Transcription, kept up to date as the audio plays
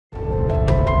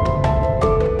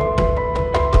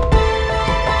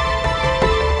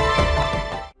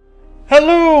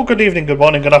Well, good evening, good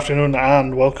morning, good afternoon,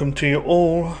 and welcome to you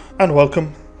all, and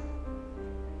welcome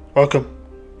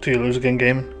to your Lose Again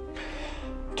Gaming.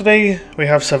 Today we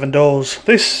have 7 Doors.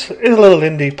 This is a little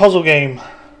indie puzzle game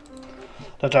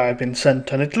that I've been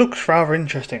sent, and it looks rather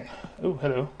interesting. Oh,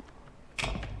 hello.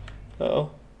 Uh-oh.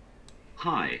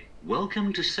 Hi,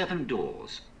 welcome to 7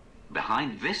 Doors.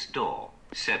 Behind this door,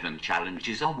 7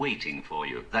 challenges are waiting for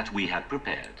you that we have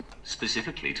prepared,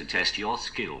 specifically to test your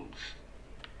skills.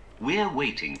 We're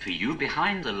waiting for you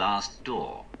behind the last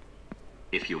door,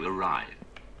 if you arrive.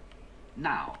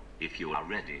 Now, if you are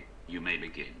ready, you may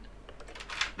begin.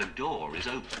 The door is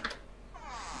open.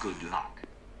 Good luck.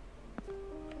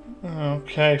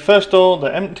 Okay, first door, the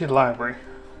empty library.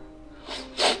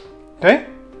 Okay.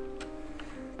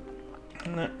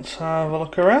 Let's have a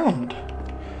look around.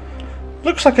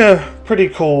 Looks like a pretty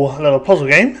cool little puzzle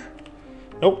game.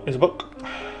 Oh, there's a book.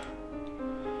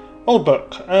 Old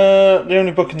book. The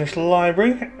only book in this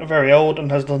library. Very old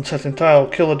and has the unsettling title,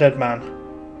 Kill a Dead Man.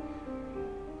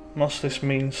 Must this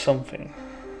mean something?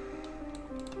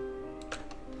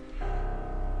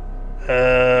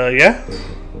 Yeah.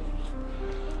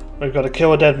 We've got to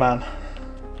kill a dead man.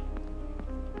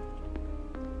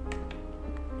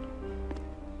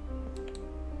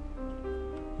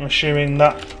 I'm assuming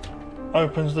that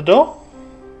opens the door.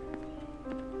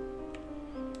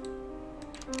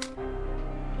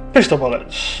 Pistol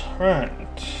bullets, right.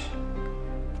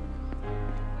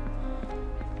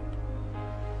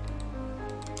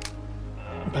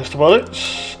 Pistol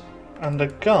bullets and a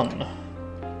gun.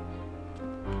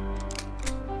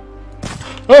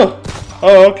 Oh!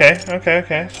 Oh, okay,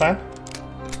 it's fine.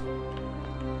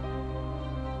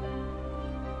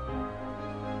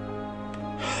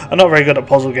 I'm not very good at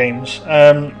puzzle games.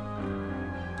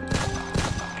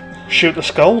 Shoot the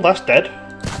skull, that's dead.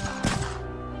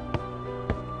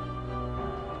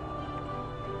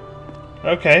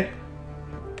 Okay.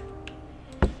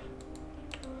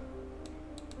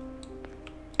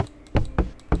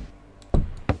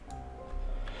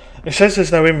 It says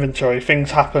there's no inventory, things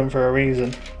happen for a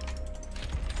reason.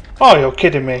 Oh, you're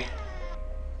kidding me.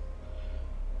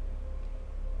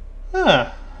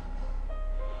 Ah.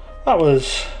 That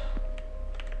was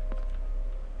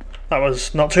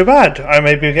not too bad. I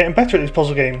may be getting better at these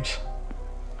puzzle games.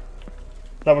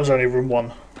 That was only room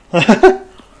 1.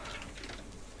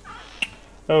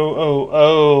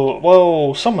 Oh,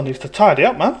 whoa, someone needs to tidy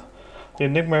up, man. The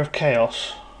Enigma of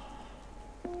Chaos.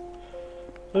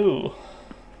 Ooh,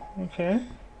 okay.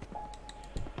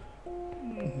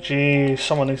 Gee,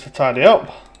 someone needs to tidy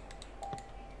up.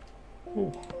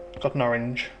 Ooh, got an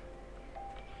orange.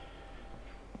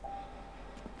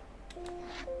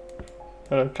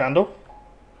 Hello, candle.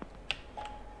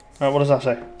 Right, what does that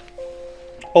say?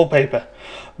 Old paper.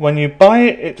 When you buy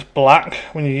it, it's black.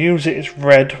 When you use it, it's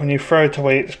red. When you throw it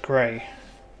away, it's grey.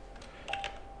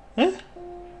 Eh?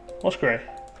 What's grey?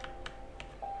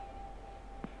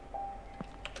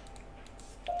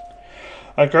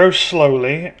 I grow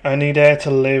slowly. I need air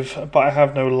to live, but I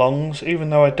have no lungs. Even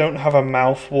though I don't have a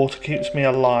mouth, water keeps me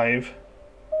alive.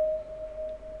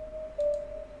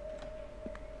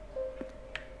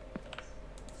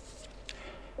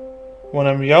 When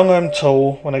I'm young, I'm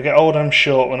tall. When I get old, I'm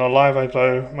short. When I'm alive, I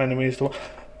glow. My enemy is the one.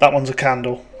 That one's a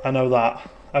candle. I know that.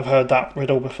 I've heard that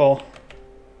riddle before.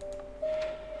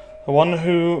 The one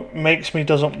who makes me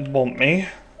doesn't want me.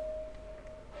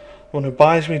 The one who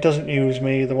buys me doesn't use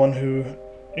me. The one who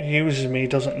uses me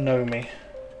doesn't know me.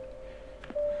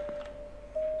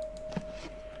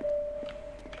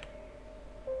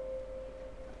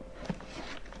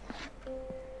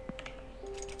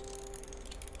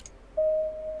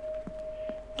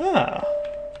 Ah.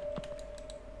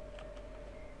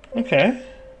 Okay.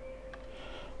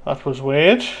 That was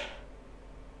weird.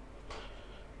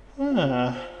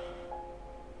 Ah.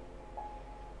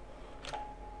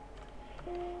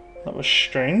 That was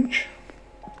strange.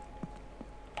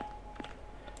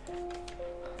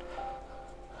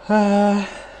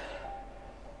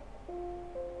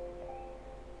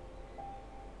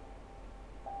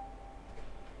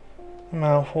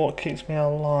 Mouth, what keeps me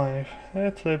alive?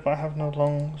 Air to live, but I have no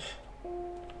lungs.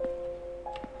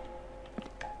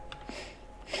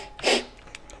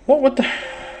 What would the...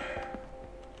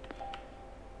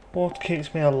 What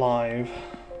keeps me alive?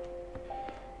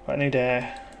 I need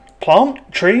air.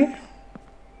 Plant? Tree?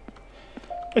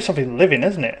 It's something living,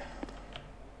 isn't it?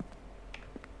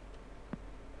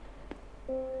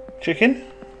 Chicken?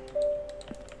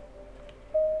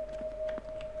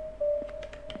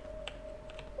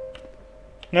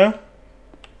 No?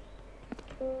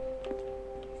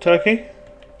 Turkey?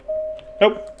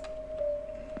 Nope.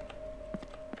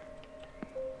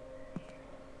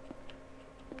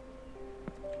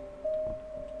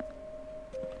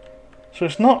 So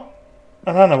it's not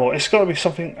an animal, it's got to be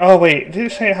something... Oh wait, did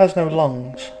it say it has no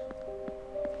lungs?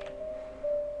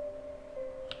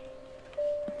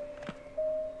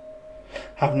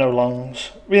 Have no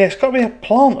lungs. Yeah, it's got to be a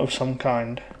plant of some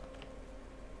kind.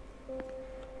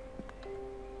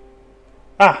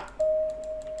 Ah!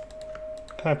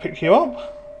 Can I pick you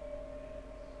up?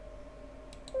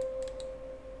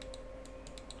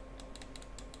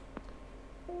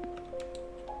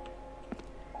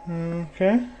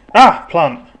 Okay. Ah!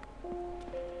 Plant!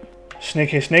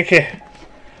 Sneaky, sneaky.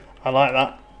 I like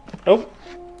that. Oh!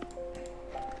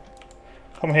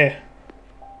 Come here.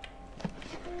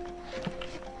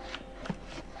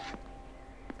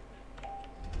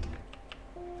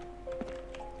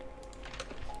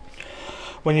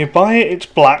 When you buy it, it's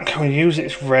black. When you use it,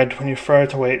 it's red. When you throw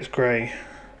it away, it's grey.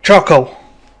 Charcoal!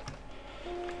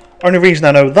 Only reason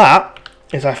I know that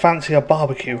is I fancy a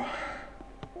barbecue.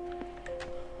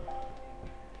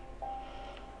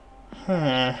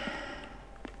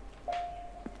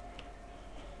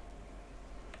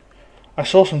 I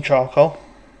saw some charcoal.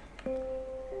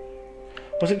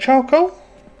 Was it charcoal?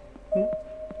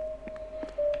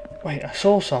 Wait, I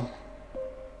saw some.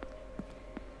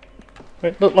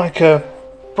 It looked like a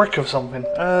brick of something.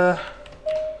 Where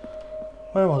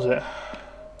was it?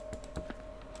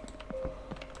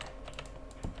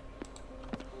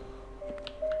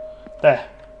 There.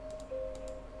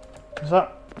 Is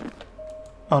that?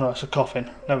 Oh no, it's a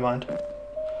coffin. Never mind.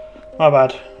 My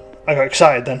bad. I got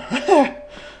excited then.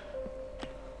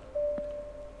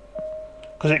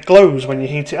 Because it glows when you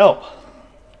heat it up.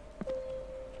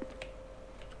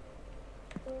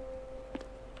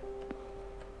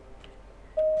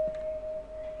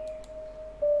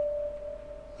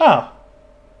 Ah.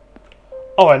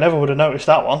 Oh, I never would have noticed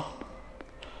that one.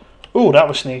 Ooh, that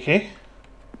was sneaky.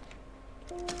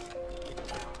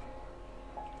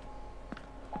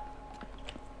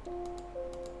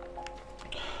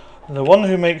 The one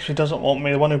who makes me doesn't want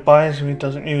me, the one who buys me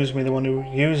doesn't use me, the one who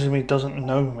uses me doesn't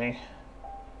know me.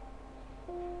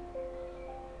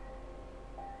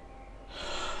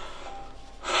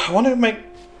 I want to make...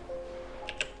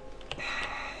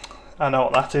 I know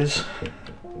what that is.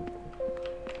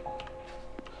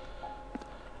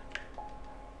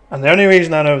 And the only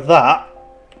reason I know that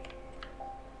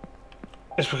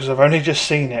is because I've only just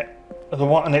seen it. The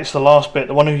one, and it's the last bit.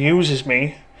 The one who uses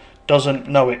me doesn't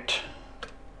know it.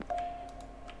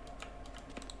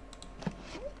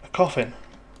 A coffin.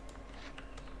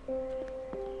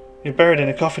 You're buried in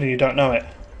a coffin and you don't know it.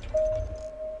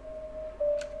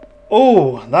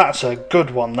 Oh, that's a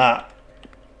good one, that.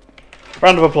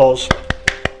 Round of applause.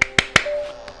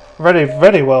 Very,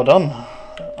 very well done.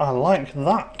 I like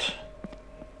that.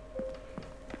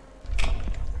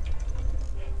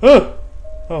 Oh!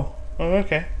 Oh,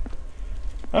 okay.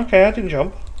 Okay, I didn't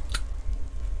jump.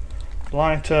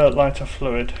 Lighter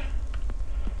fluid.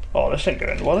 Oh, this ain't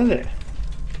going well, is it?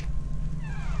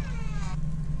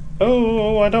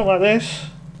 Oh, I don't like this.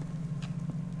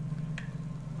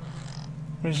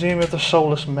 Museum of the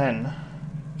Soulless Men.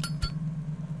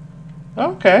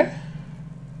 Okay.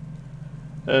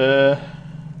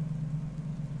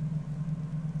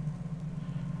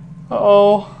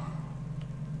 Uh-oh.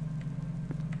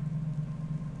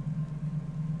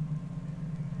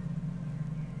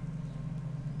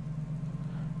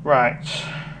 Right.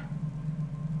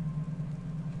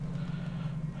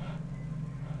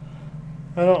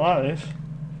 I don't like this.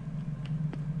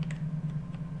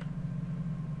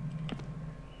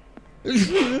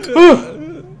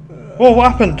 Whoa,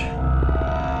 what happened?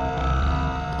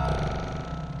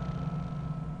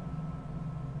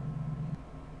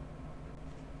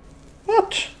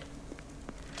 What?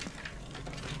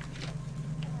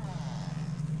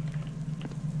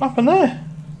 What happened there?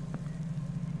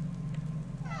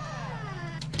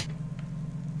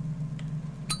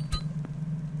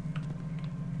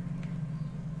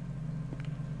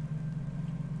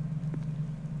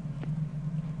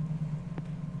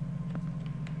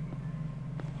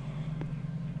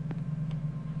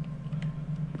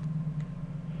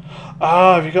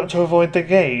 Ah, have you got to avoid the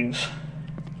gaze?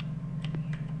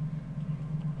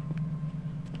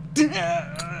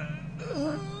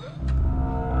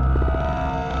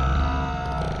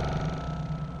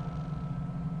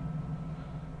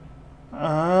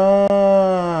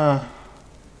 Ah.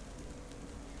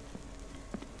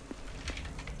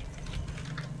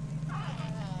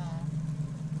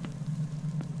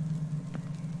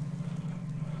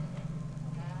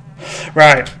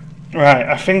 Right, right,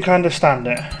 I think I understand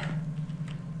it.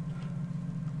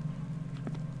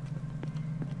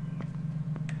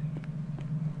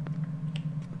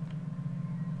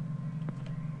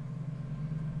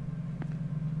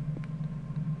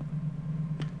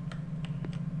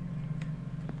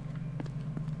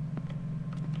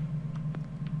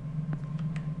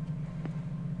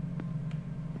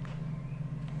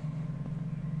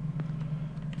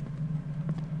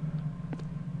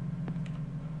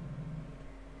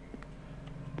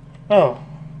 Oh.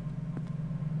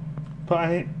 But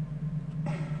I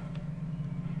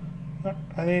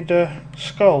need a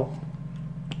skull.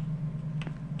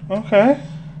 Okay.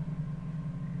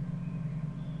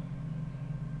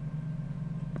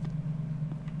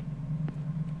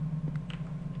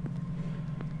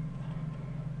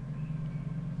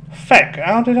 Feck,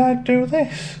 how did I do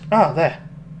this? Ah, there.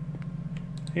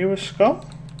 You a skull?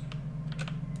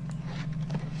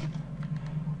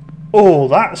 Oh,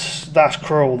 that's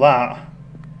cruel, that.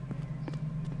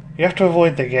 You have to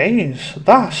avoid the gaze.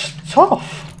 That's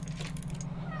tough.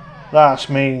 That's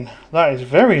mean. That is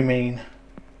very mean.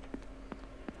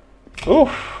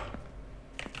 Oof.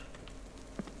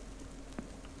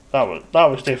 That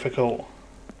was difficult.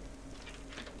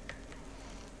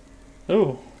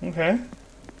 Ooh, okay.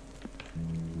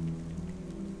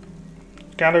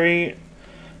 Gallery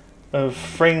of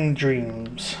framed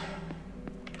dreams.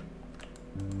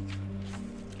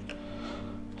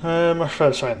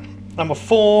 First one. Number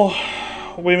 4.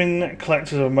 Women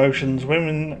collectors of emotions.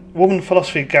 Woman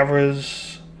philosophy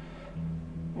gatherers.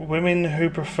 Women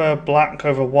who prefer black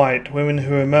over white. Women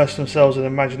who immerse themselves in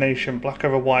imagination. Black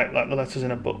over white, like the letters in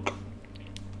a book.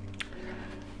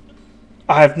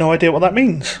 I have no idea what that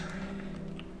means.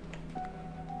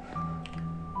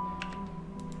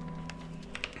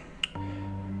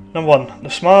 Number 1. The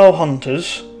Smile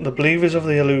Hunters, the Believers of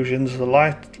the Illusions, the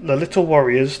Little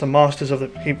Warriors, the Masters of the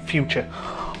Future.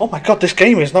 Oh my god, this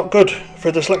game is not good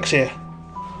for dyslexia.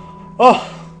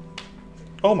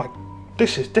 Oh my,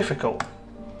 this is difficult.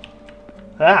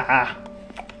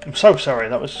 I'm so sorry,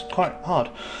 that was quite hard.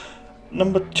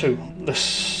 Number 2. The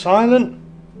Silent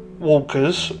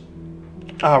Walkers.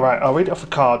 Right, I'll read it off the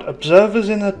card. Observers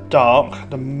in the dark,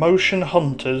 the Motion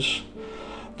Hunters,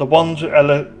 the ones with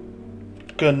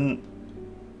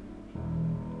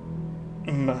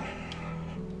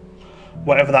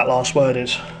whatever that last word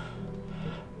is.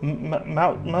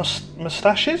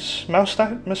 Moustaches?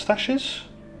 Moustaches?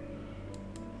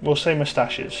 We'll say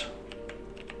moustaches.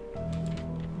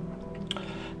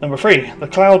 Number 3. The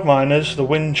Cloud Miners, the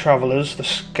Wind Travellers, the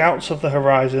Scouts of the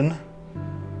Horizon,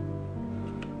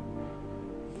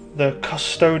 the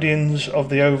Custodians of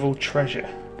the Oval Treasure.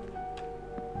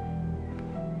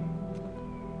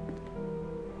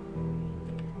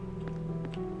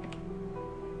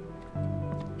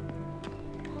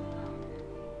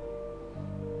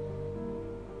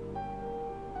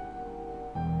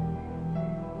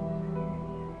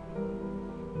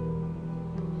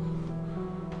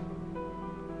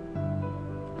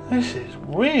 This is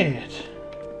weird.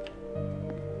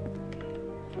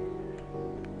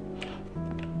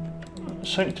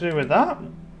 Something to do with that?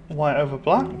 White over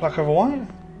black? Black over white?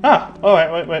 Ah!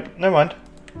 Alright, wait, never mind.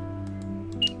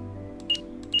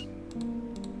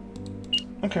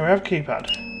 Okay, we have a keypad.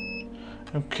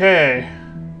 Okay.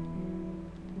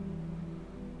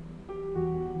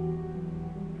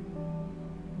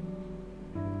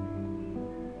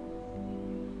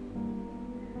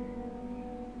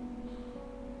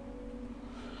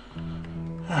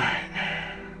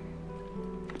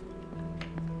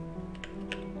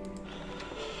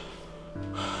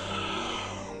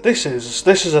 This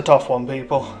is a tough one,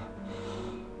 people.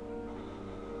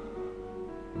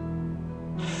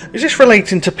 Is this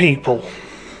relating to people?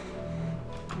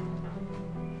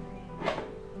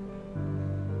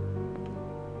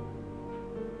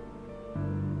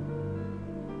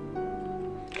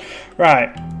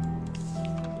 Right.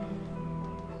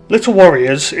 Little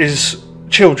Warriors is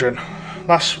children.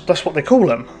 That's what they call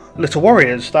them. Little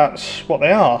Warriors, that's what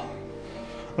they are.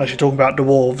 Unless you're talking about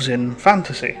dwarves in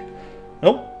fantasy.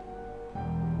 Nope.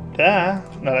 No,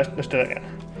 let's do it again.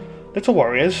 Little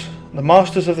Warriors, the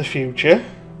Masters of the Future.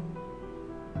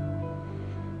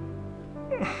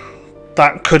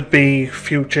 That could be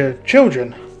future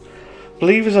children.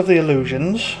 Believers of the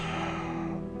Illusions.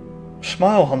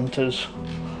 Smile Hunters.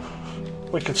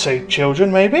 We could say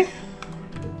children, maybe?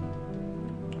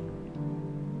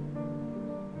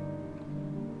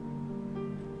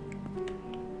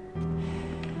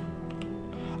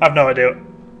 I've no idea.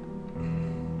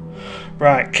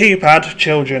 Right, keypad,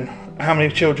 children. How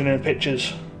many children in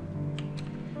pictures?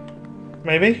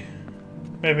 Maybe?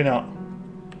 Maybe not.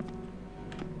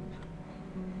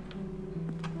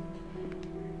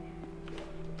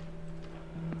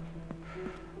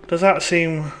 Does that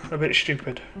seem a bit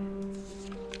stupid?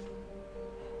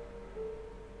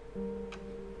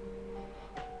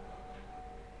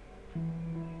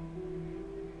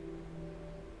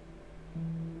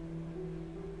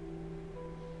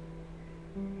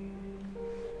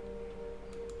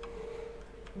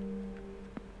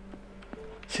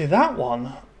 See that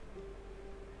one?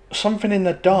 Something in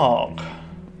the dark.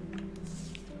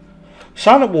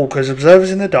 Silent walkers,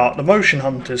 observers in the dark, the motion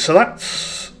hunters. So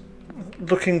that's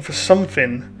looking for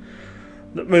something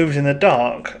that moves in the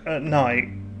dark at night.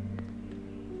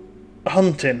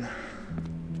 Hunting.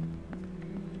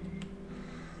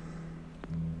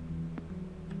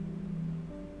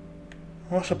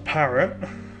 What's a parrot?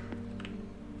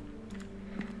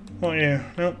 What are you?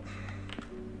 Nope.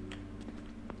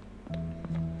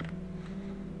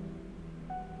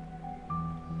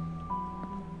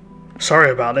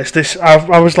 Sorry about this.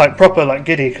 I was like proper like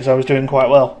giddy because I was doing quite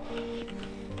well.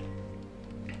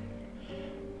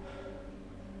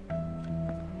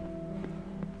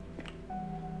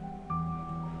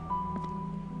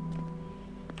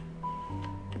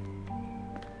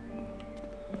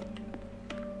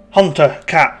 Hunter,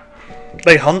 cat.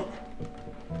 They hunt.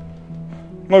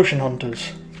 Motion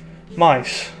hunters.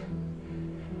 Mice.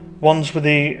 Ones with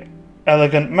the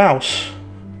elegant mouse.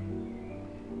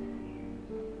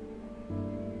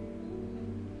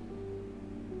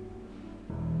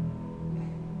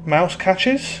 Mouse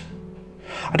catches?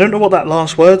 I don't know what that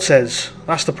last word says.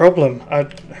 That's the problem.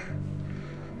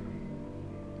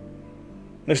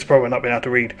 This is probably not being able to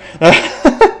read.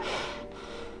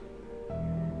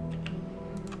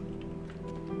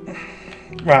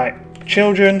 Right.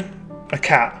 Children, a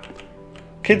cat.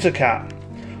 Kids, a cat.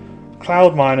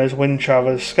 Cloud miners, wind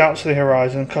travelers, scouts of the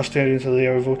horizon, custodians of the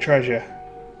oval treasure.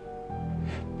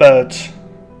 Birds.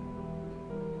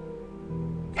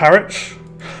 Parrots?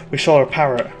 We saw a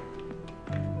parrot.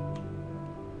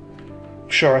 I'm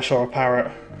sure I saw a parrot.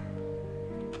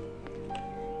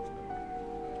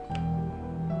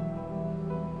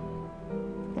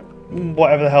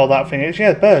 Whatever the hell that thing is.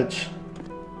 Yeah, birds.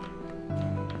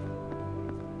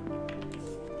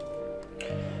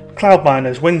 Cloud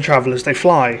miners, wind travellers, they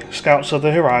fly. Scouts of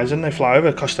the horizon, they fly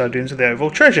over. Custodians of the oval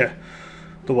treasure.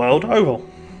 The world oval.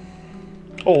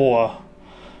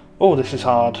 Oh, this is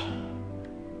hard.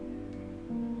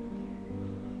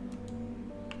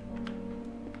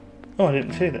 Oh, I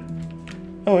didn't see that.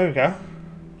 Oh, here we go.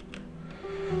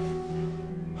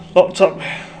 Locked up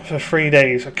for 3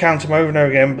 days. I count them over and over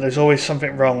again, but there's always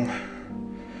something wrong.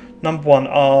 Number 1,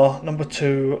 are. Number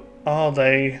 2, are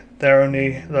they? They're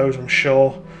only those, I'm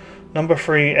sure. Number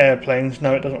 3, airplanes.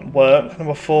 No, it doesn't work.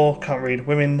 Number 4, can't read.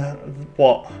 Women,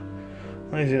 what?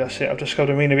 What is it? That's it. I've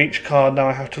discovered the meaning of each card. Now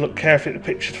I have to look carefully at the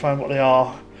picture to find what they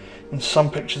are. In some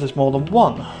pictures there's more than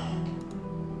one.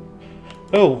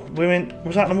 Oh, women.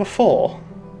 Was that number 4?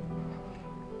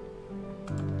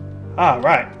 Ah,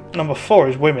 right. Number 4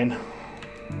 is women.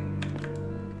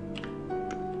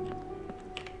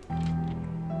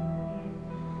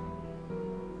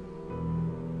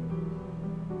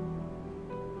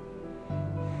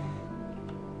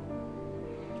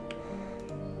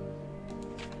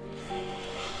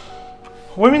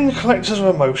 Women collectors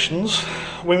of emotions,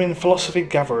 women philosophy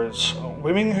gatherers,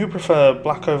 women who prefer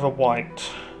black over white,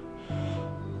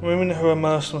 women who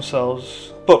immerse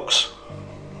themselves. Books.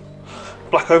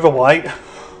 Black over white.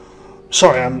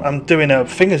 Sorry, I'm doing a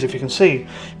fingers if you can see.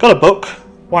 Got a book,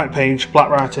 white page, black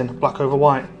writing, black over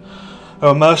white. Who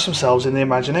immerse themselves in the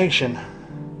imagination.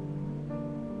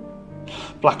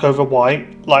 Black over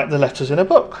white, like the letters in a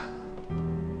book.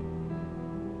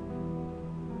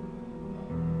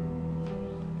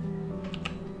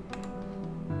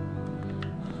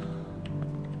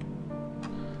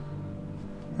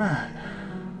 Right.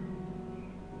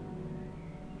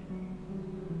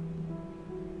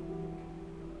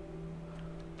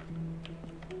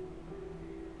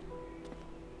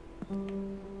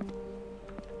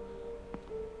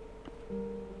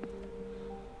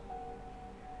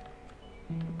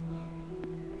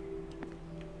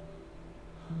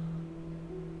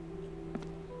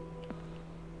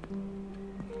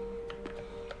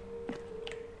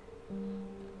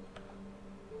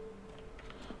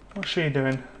 What's she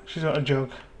doing? She's got a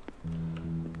jug.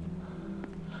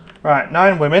 Right,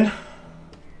 9 women.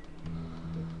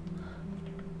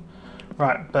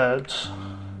 Right, birds.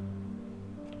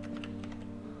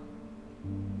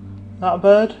 That a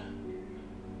bird?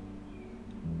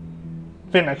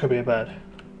 I think that could be a bird.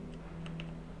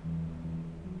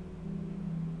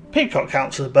 Peacock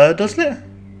counts as a bird, doesn't it?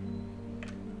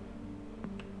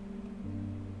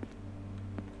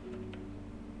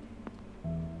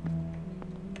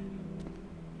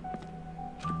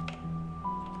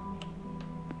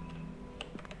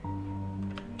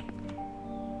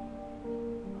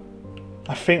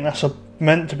 I think that's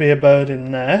meant to be a bird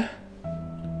in there.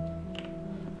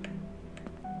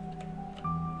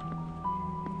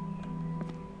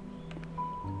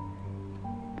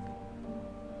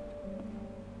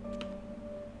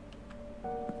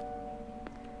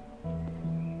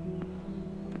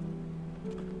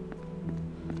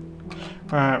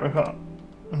 Right, we've got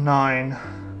 9.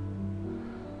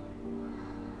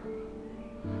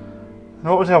 And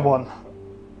what was the other one?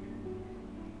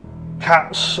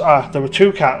 Cats. Ah, there were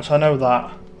 2 cats, I know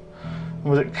that.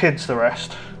 Was it kids the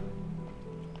rest?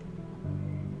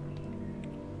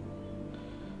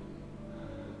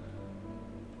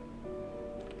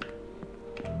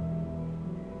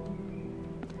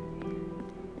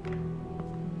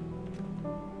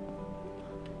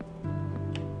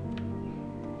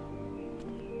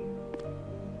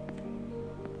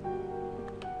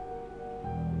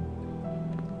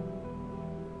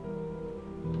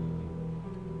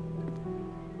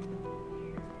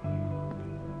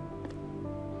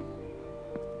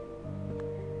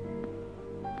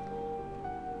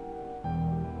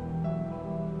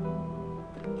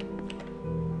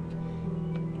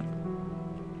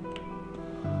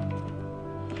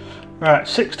 Right,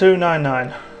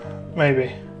 6299,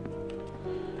 maybe.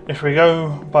 If we go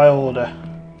by order.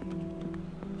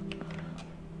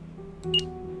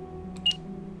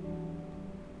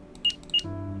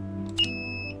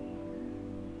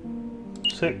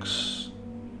 Six,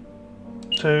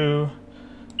 2,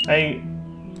 8,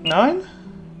 9.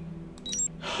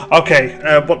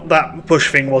 Okay, but that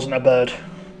bush thing wasn't a bird.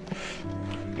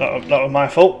 That was my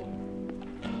fault.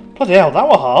 Bloody hell, that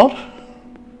was hard.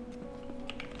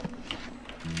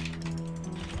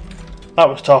 That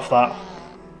was tough, that.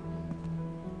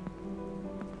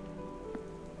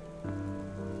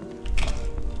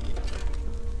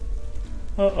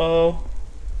 Uh-oh.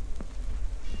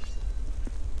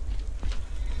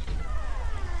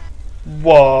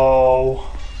 Whoa.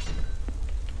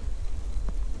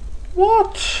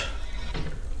 What?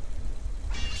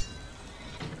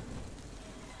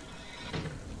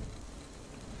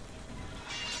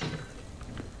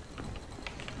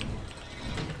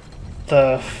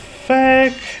 The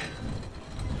feck?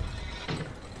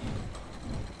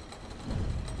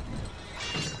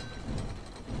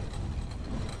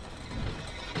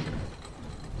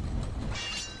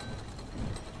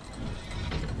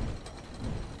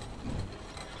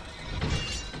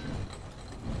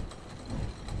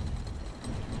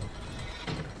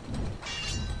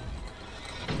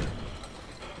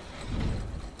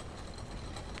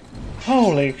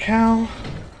 Holy cow.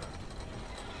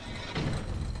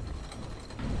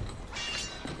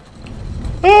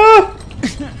 Ah!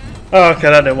 Oh, okay,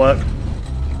 that didn't work.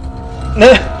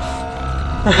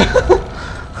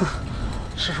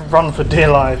 Just run for dear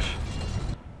life.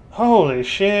 Holy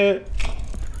shit.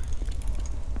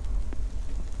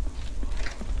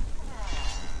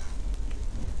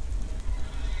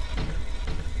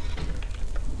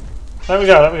 There we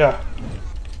go, there we go.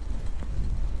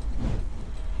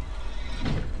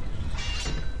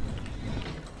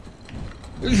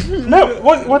 No,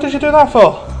 what did you do that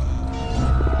for?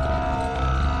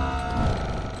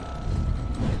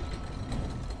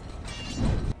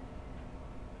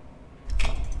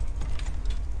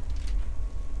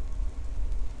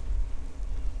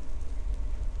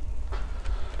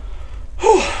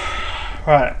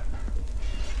 Right,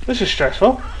 this is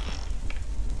stressful.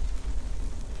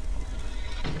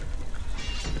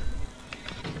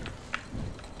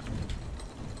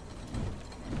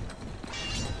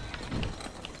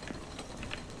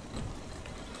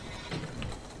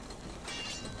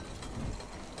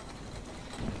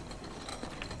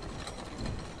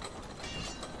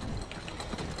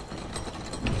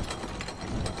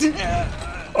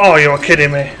 Oh, you're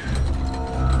kidding me.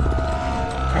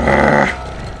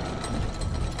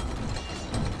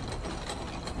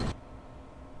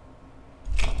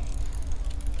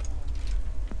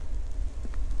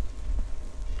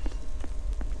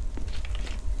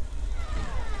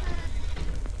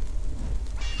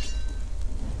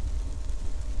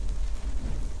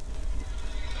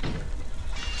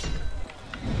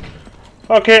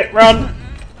 Okay, run.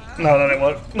 No, that didn't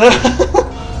work.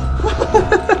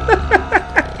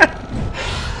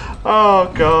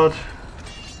 Oh god.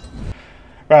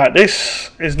 Right,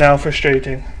 this is now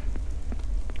frustrating.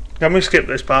 Can we skip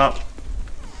this part?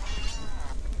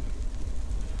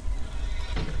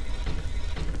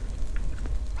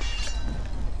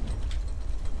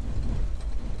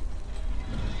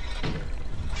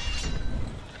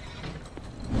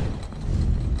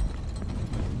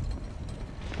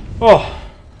 Oh.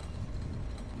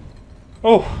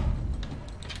 Oh.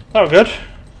 That was good.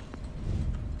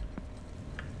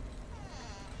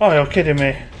 Oh, you're kidding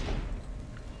me.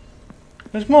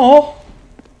 There's more?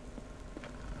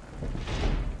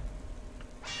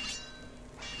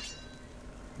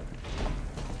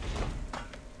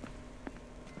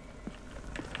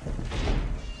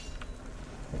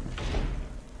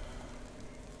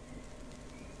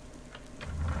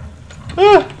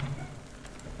 Ah!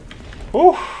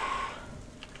 Oof.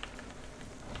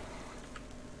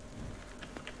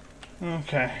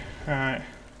 Okay, alright.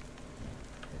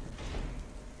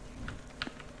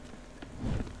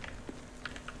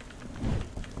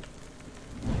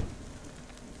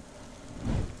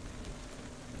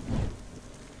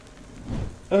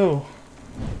 Oh.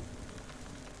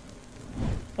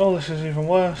 Oh, this is even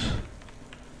worse.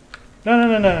 No, no,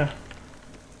 no, no.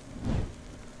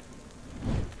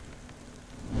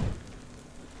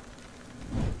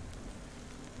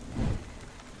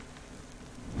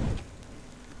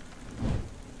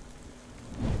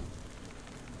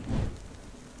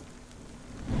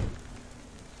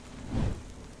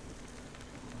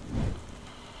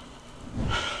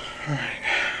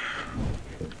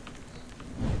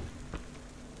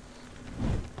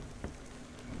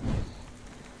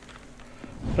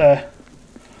 There.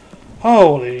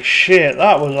 Holy shit,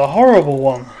 that was a horrible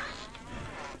one.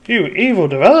 You evil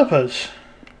developers.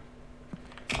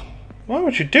 Why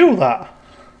would you do that?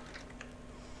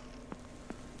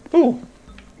 Ooh.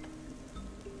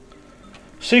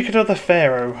 Secret of the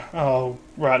Pharaoh. Oh,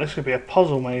 right, this could be a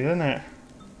puzzle maze, isn't it?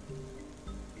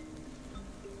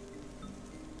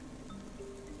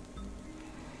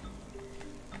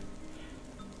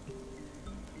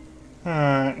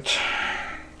 Alright.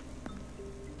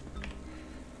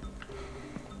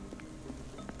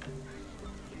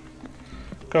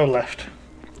 Go left.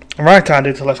 I'm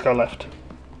right-handed, so let's go left.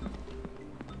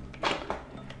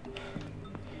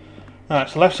 Alright,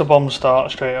 so left's a bomb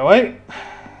start straight away.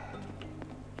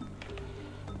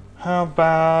 How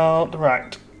about the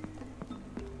right?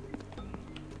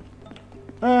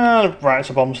 Right's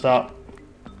a bomb start.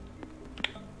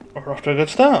 We're off to a good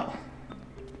start.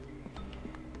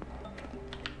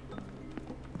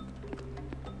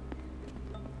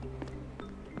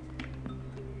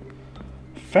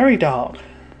 Very dark.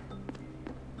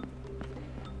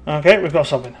 Okay, we've got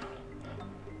something.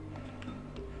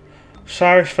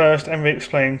 Cyrus first, Envy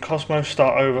explained, Cosmos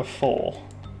start over 4.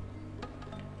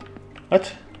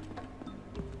 What?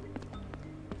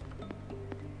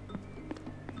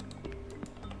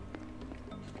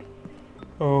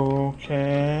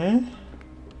 Okay.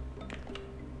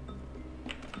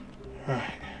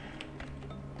 Right.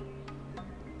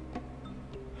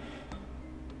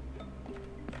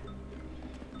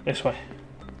 This way.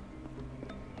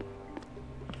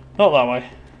 Not that way.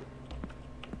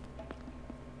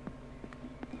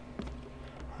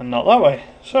 And not that way.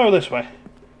 So this way.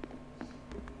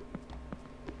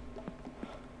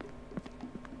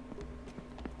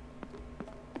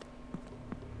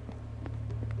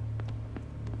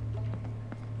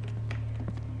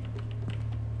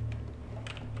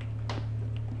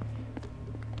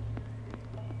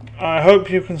 I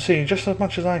hope you can see just as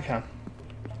much as I can.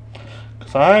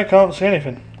 Because I can't see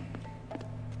anything.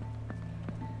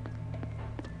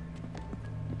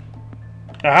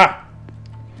 Aha!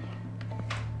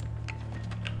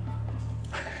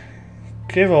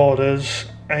 Give orders.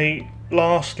 A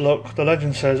last look. The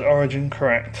legend says origin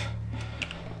correct.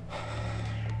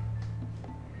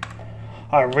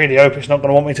 I really hope it's not going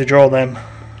to want me to draw them.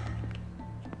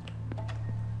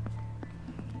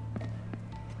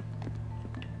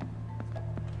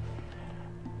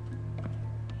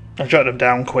 I jotted them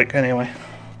down quick anyway.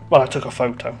 Well, I took a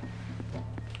photo.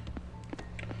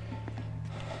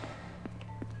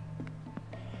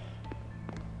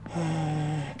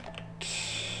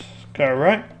 Go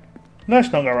right. No,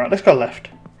 let's not go right. Let's go left.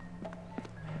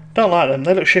 Don't like them.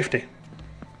 They look shifty.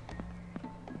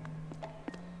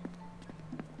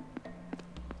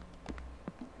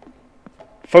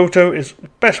 Photo is the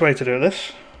best way to do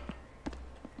this.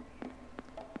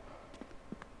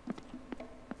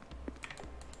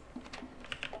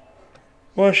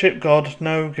 Worship God,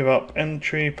 no, give up.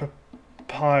 Entry,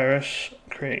 papyrus,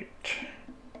 create.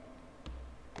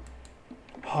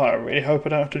 Oh, I really hope I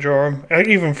don't have to draw them.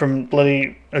 Even from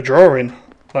bloody a drawing,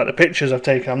 like the pictures I've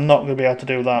taken, I'm not going to be able to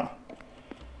do that.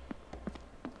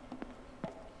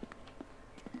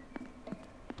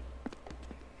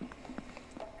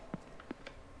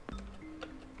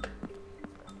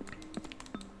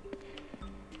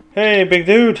 Hey, big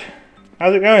dude.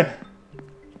 How's it going?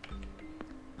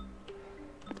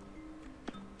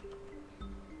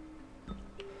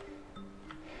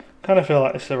 Kind of feel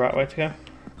like this is the right way to go.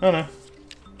 Oh no.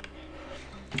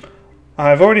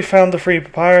 I've already found the free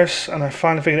papyrus and I've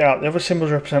finally figured it out. The other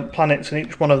symbols represent planets and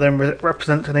each one of them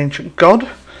represents an ancient god.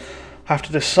 I have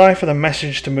to decipher the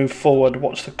message to move forward.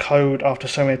 What's the code? After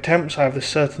so many attempts, I have the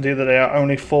certainty that there are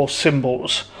only 4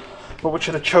 symbols. But which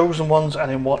are the chosen ones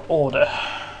and in what order?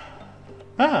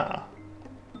 Ah.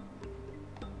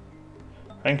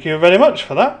 Thank you very much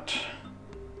for that.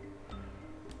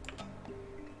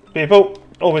 People,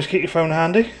 always keep your phone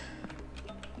handy.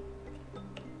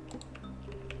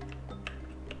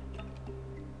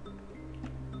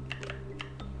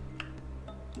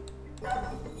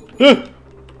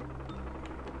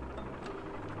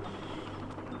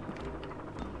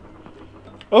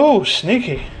 Oh,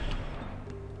 sneaky.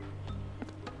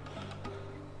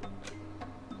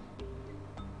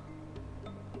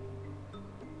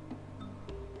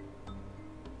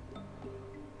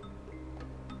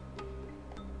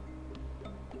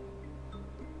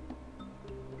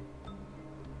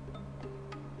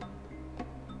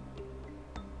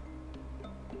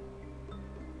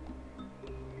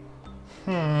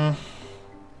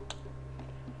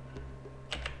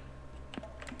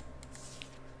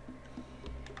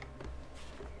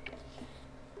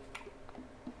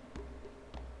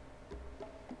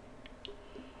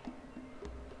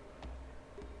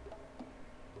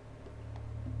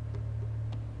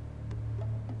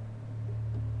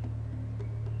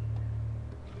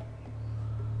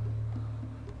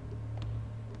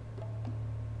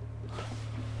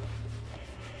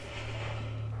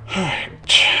 Right.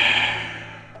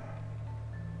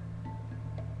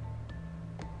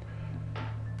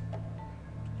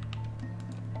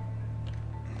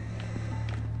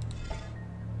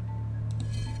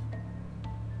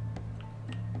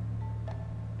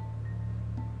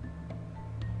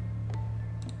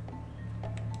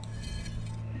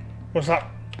 What's that?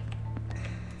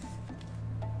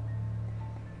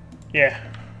 Yeah.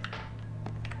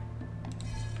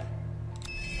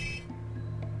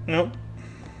 Nope.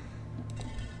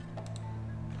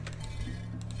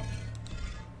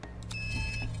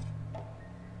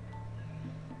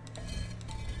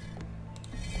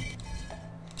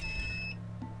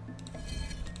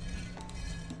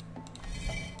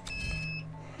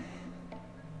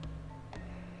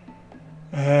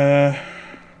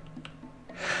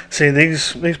 See,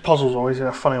 these puzzles always are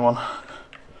a funny one.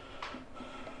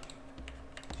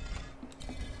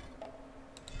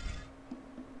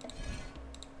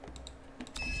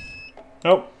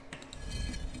 Nope.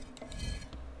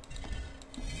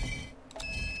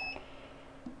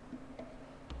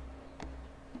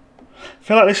 I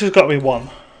feel like this has got to be one.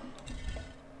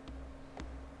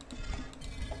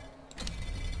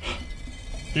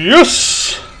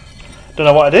 Yes! Don't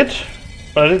know what I did,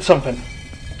 but I did something.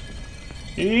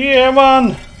 Yeah,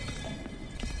 man!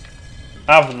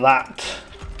 Have that.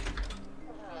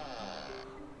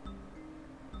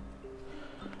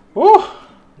 Woo!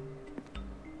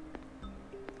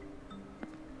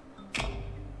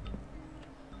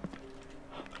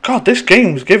 God, this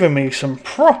game's giving me some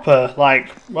proper,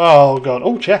 like, oh god,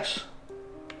 oh, chess.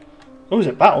 Oh, is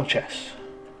it battle chess?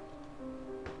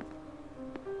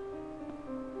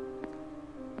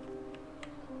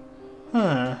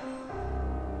 Huh.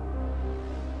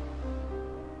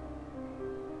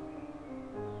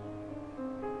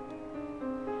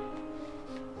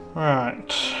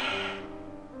 Right.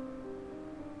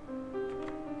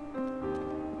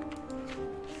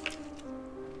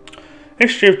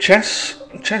 History of chess.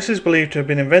 Chess is believed to have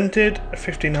been invented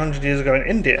 1500 years ago in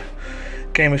India.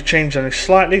 The game has changed only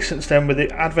slightly since then with the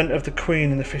advent of the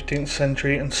Queen in the 15th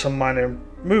century and some minor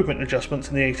movement adjustments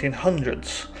in the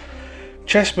 1800s.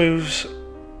 Chess moves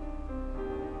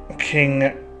king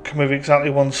can move exactly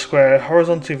one square,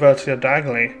 horizontally, vertically or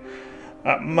diagonally.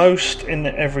 At most in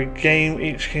every game,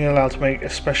 each king is allowed to make a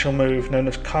special move known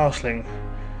as castling.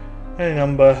 Any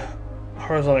number,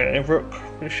 horizontally, a rook,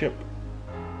 bishop.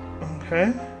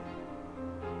 Okay.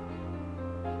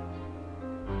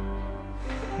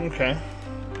 Okay.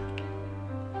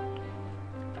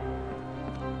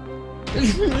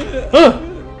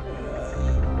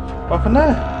 What happened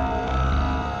there?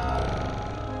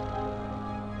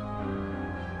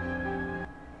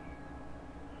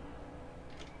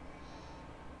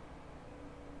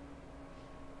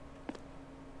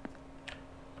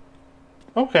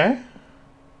 Okay.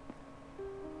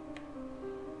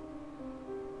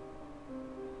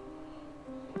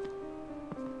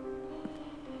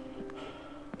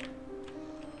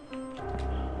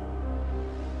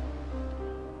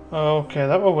 Okay,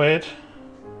 that was weird.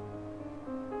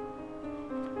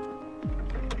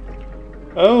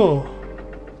 Oh.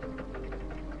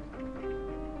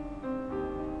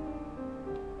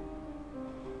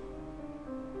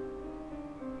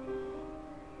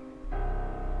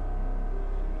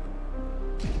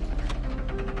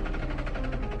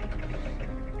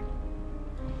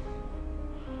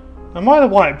 Am I the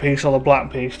white piece or the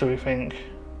black piece, do we think?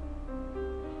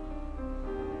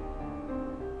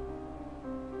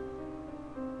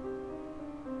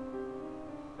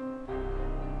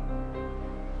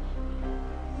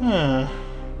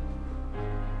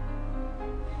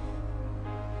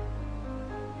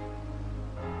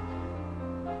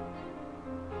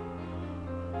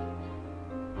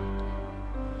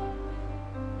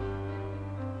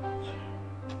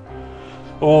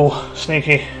 Oh,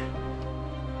 sneaky.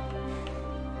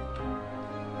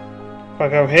 If I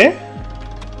go here?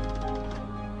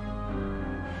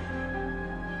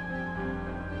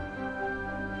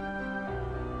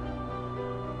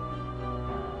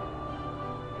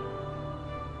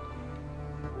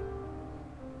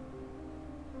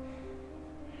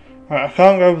 Right, I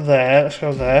can't go there. Let's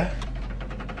go there.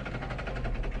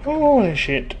 Holy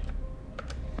shit.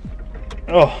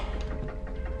 Oh.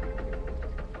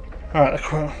 Alright,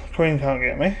 the queen can't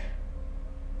get me.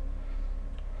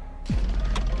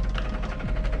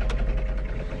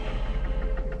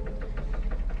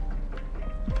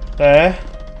 There.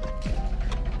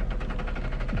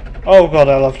 Oh god,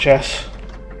 I love chess.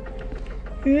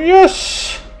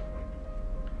 Yes!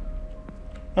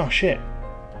 Oh shit.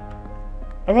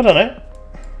 Have I done it?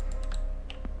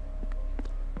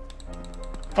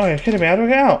 Oh, you're kidding me, how do I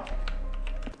get out?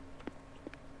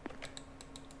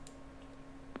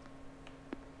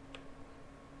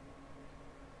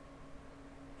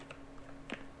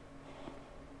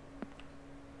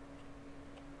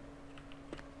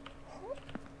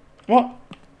 What?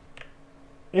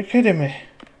 You're kidding me.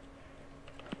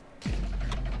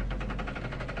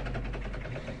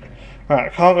 Right, I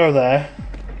can't go there.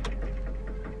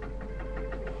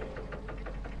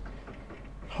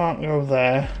 Can't go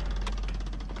there.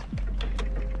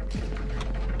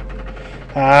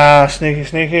 Ah, sneaky,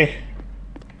 sneaky.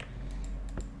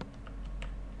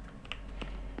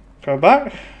 Go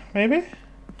back, maybe?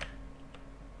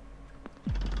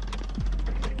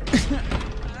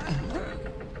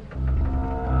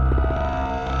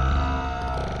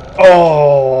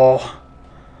 Oh!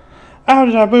 How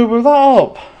did I boo-boo that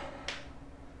up?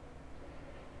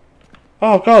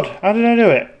 Oh god, how did I do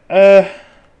it?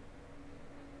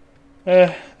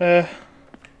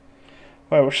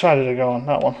 Wait, which side did I go on?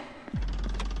 That one.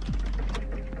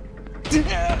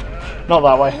 Not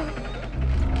that way.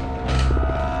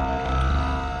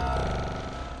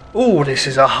 Oh, this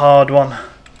is a hard one.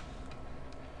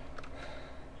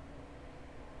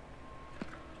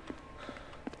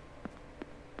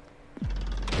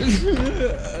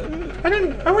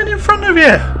 I went in front of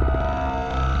you.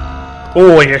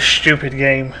 Oh, you stupid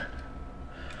game.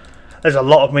 There's a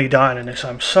lot of me dying in this.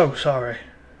 I'm so sorry.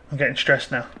 I'm getting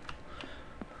stressed now.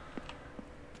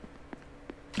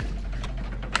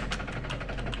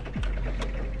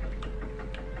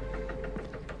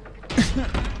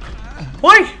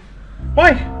 Why?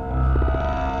 Why?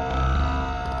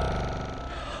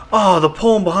 Oh, the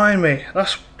pawn behind me.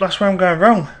 That's where I'm going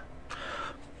wrong.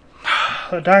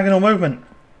 The diagonal movement.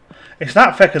 It's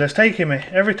that fecker that's taking me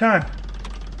every time.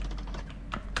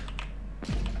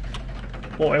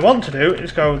 What we want to do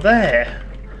is go there,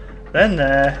 then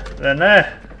there, then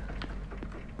there.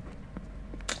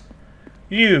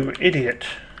 You idiot.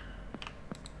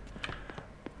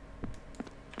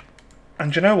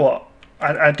 And you know what?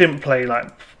 I didn't play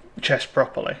like chess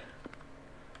properly.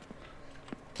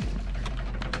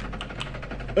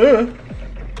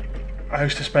 I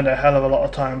used to spend a hell of a lot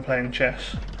of time playing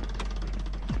chess.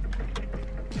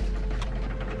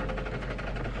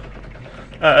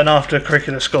 At an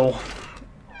after-curricular school.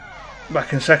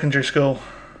 Back in secondary school.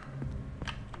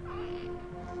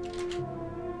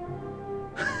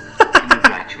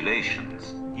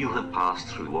 Congratulations. You have passed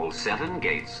through all 7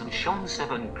 gates and shown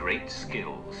 7 great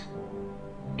skills.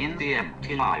 In the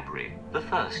empty library, the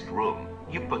first room,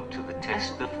 you put to the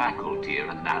test the faculty of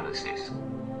analysis.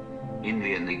 In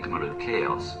the enigma of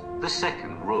chaos, the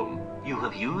second room, you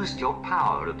have used your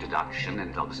power of deduction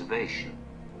and observation.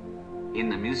 In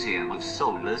the Museum of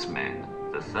Soulless Men,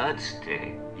 the third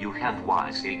stay, you have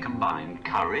wisely combined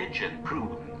courage and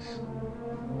prudence.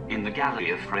 In the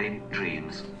Gallery of Framed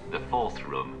Dreams, the fourth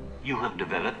room, you have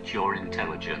developed your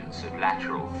intelligence of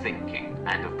lateral thinking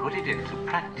and have put it into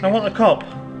practice. I want the cop.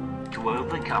 To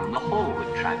overcome the Hall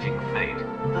of Tragic Fate,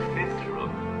 the fifth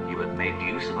room, you have made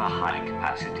use of a high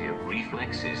capacity of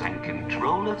reflexes and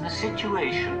control of the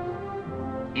situation.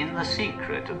 In the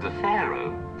Secret of the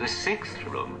Pharaoh, the sixth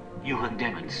room, you have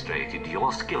demonstrated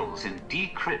your skills in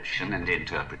decryption and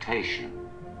interpretation.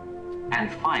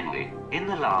 And finally, in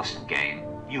the last game,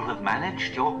 you have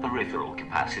managed your peripheral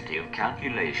capacity of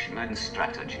calculation and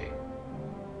strategy.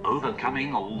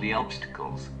 Overcoming all the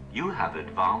obstacles, you have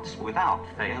advanced without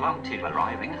fail until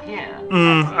arriving here.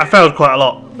 I failed quite a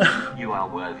lot. You are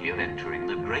worthy of entering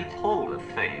the Great Hall of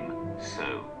Fame,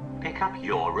 so pick up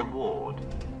your reward.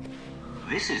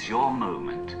 This is your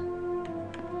moment.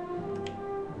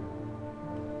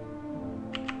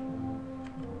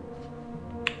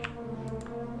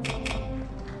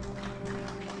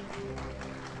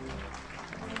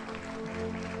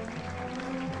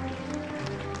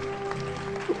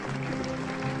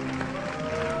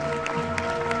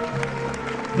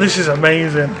 This is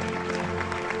amazing.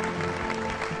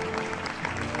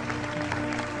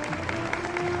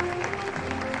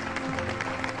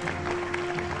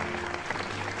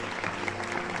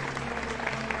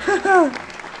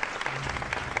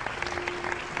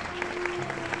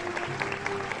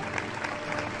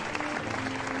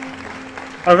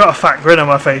 I've got a fat grin on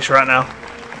my face right now.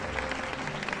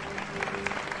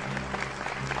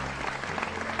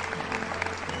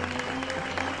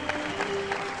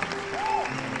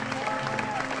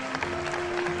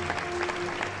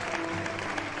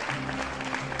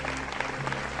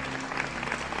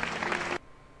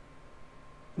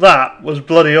 That was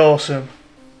bloody awesome.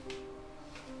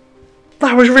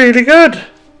 That was really good.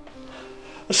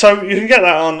 So you can get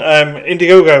that on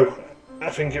Indiegogo,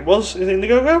 I think it was. Is it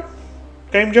Indiegogo?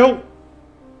 Game Jolt?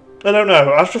 I don't know.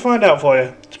 I'll have to find out for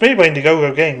you. It's made by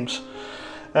Indiegogo Games.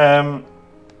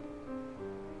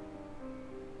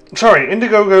 Sorry,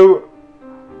 Indigo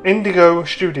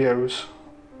Studios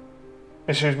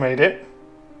is who's made it.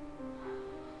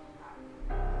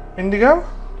 Indigo?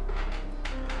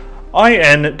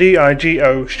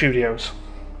 INDIGO Studios.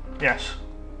 Yes.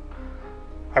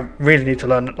 I really need to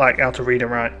learn how to read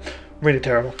and write. Really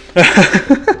terrible.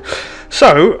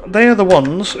 So, they are the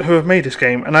ones who have made this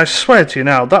game, and I swear to you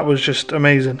now, that was just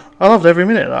amazing. I loved every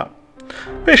minute of that.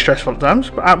 Bit stressful at times,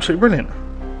 but absolutely brilliant.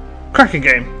 Cracking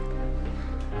game.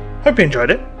 Hope you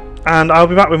enjoyed it, and I'll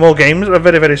be back with more games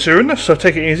very, very soon, so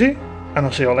take it easy, and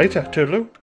I'll see you all later. Toodaloo.